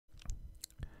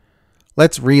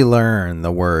Let's relearn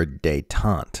the word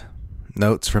détente.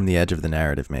 Notes from the edge of the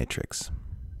narrative matrix.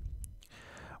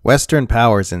 Western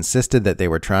powers insisted that they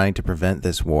were trying to prevent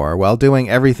this war while doing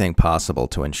everything possible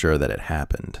to ensure that it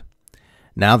happened.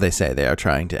 Now they say they are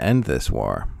trying to end this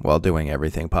war while doing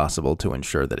everything possible to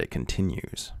ensure that it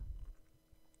continues.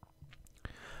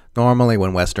 Normally,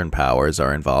 when Western powers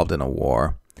are involved in a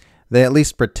war, they at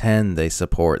least pretend they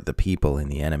support the people in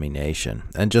the enemy nation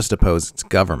and just oppose its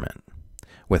government.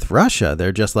 With Russia,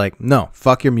 they're just like, no,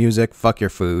 fuck your music, fuck your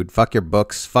food, fuck your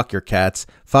books, fuck your cats,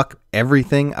 fuck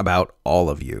everything about all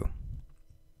of you.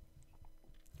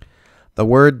 The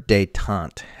word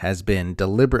détente has been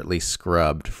deliberately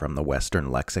scrubbed from the Western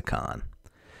lexicon.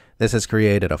 This has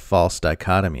created a false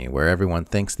dichotomy where everyone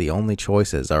thinks the only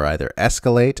choices are either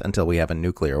escalate until we have a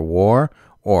nuclear war,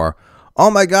 or,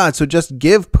 oh my god, so just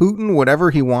give Putin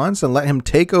whatever he wants and let him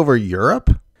take over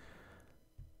Europe?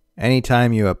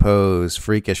 Anytime you oppose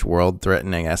freakish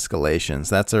world-threatening escalations,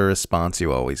 that's a response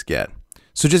you always get.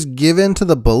 So just give in to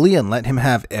the bully and let him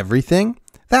have everything?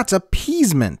 That's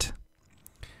appeasement!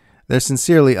 They're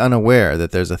sincerely unaware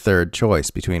that there's a third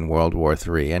choice between World War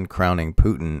III and crowning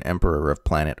Putin Emperor of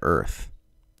planet Earth.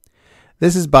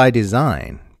 This is by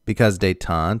design, because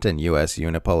détente and US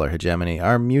unipolar hegemony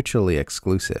are mutually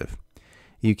exclusive.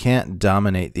 You can't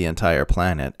dominate the entire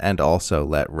planet and also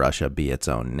let Russia be its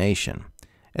own nation.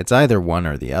 It's either one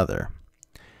or the other.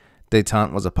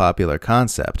 Détente was a popular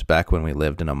concept back when we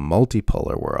lived in a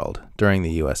multipolar world during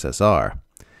the USSR.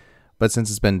 But since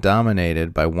it's been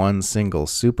dominated by one single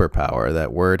superpower,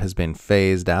 that word has been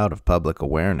phased out of public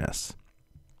awareness.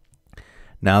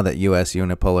 Now that US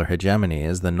unipolar hegemony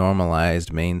is the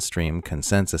normalized mainstream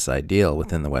consensus ideal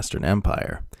within the Western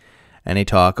Empire, any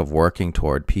talk of working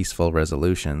toward peaceful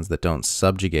resolutions that don't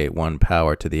subjugate one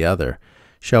power to the other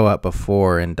show up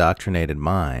before indoctrinated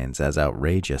minds as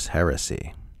outrageous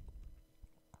heresy.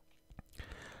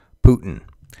 Putin.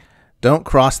 Don't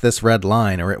cross this red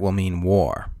line or it will mean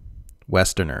war.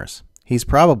 Westerners. He's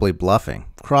probably bluffing.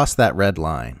 Cross that red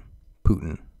line.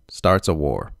 Putin. Starts a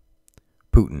war.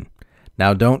 Putin.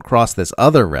 Now don't cross this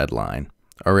other red line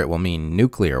or it will mean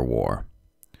nuclear war.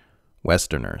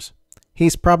 Westerners.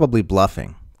 He's probably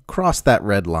bluffing. Cross that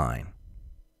red line.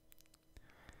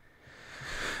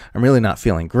 I'm really not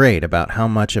feeling great about how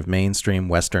much of mainstream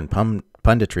Western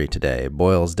punditry today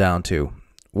boils down to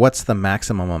what's the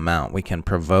maximum amount we can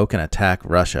provoke and attack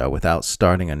Russia without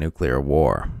starting a nuclear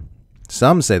war.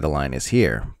 Some say the line is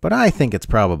here, but I think it's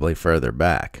probably further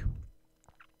back.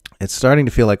 It's starting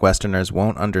to feel like Westerners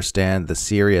won't understand the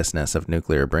seriousness of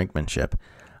nuclear brinkmanship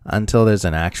until there's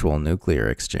an actual nuclear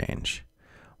exchange.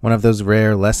 One of those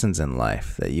rare lessons in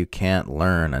life that you can't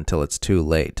learn until it's too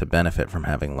late to benefit from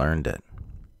having learned it.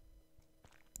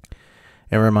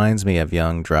 It reminds me of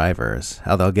young drivers,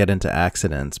 how they'll get into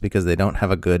accidents because they don't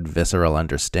have a good visceral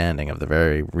understanding of the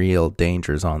very real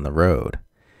dangers on the road.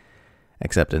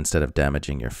 Except instead of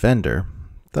damaging your fender,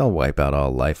 they'll wipe out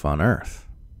all life on Earth.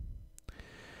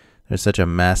 There's such a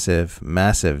massive,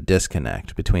 massive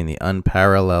disconnect between the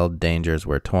unparalleled dangers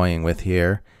we're toying with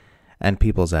here and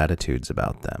people's attitudes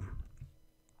about them.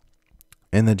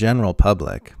 In the general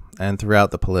public, and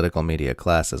throughout the political media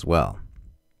class as well,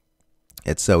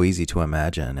 it's so easy to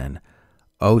imagine an,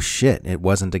 oh shit, it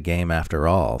wasn't a game after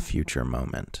all, future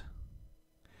moment.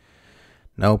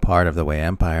 No part of the way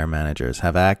empire managers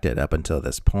have acted up until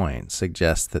this point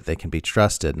suggests that they can be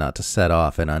trusted not to set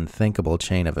off an unthinkable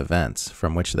chain of events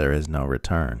from which there is no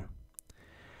return.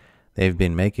 They've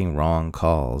been making wrong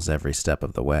calls every step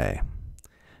of the way,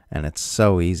 and it's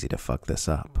so easy to fuck this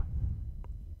up.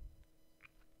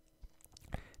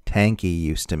 Tanky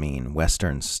used to mean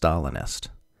Western Stalinist.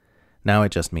 Now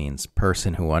it just means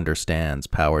person who understands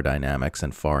power dynamics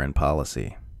and foreign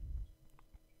policy.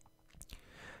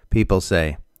 People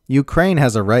say, Ukraine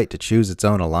has a right to choose its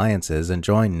own alliances and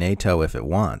join NATO if it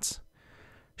wants.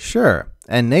 Sure,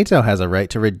 and NATO has a right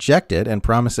to reject it and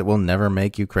promise it will never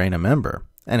make Ukraine a member.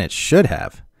 And it should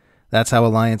have. That's how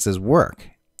alliances work.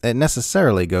 It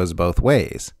necessarily goes both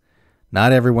ways.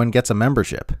 Not everyone gets a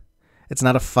membership. It's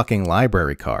not a fucking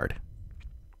library card.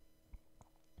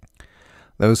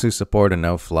 Those who support a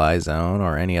no-fly zone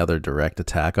or any other direct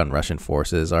attack on Russian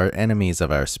forces are enemies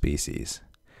of our species.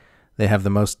 They have the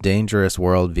most dangerous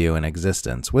worldview in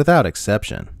existence, without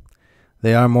exception.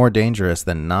 They are more dangerous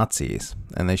than Nazis,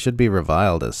 and they should be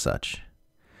reviled as such.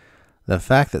 The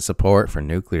fact that support for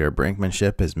nuclear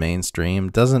brinkmanship is mainstream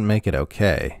doesn't make it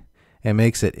okay. It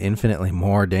makes it infinitely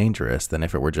more dangerous than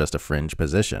if it were just a fringe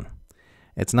position.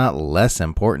 It's not less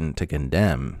important to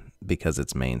condemn because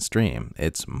it's mainstream.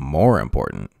 It's more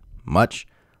important. Much,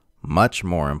 much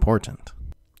more important.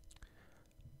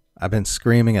 I've been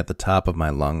screaming at the top of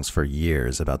my lungs for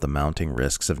years about the mounting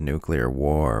risks of nuclear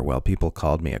war, while people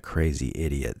called me a crazy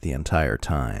idiot the entire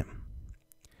time.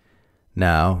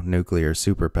 Now, nuclear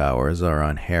superpowers are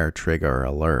on hair-trigger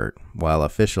alert, while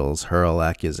officials hurl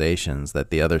accusations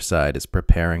that the other side is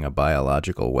preparing a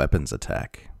biological weapons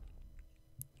attack.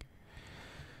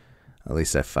 At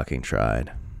least I fucking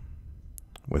tried.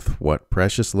 With what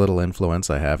precious little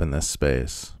influence I have in this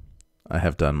space, I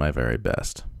have done my very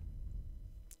best.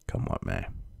 Come what may.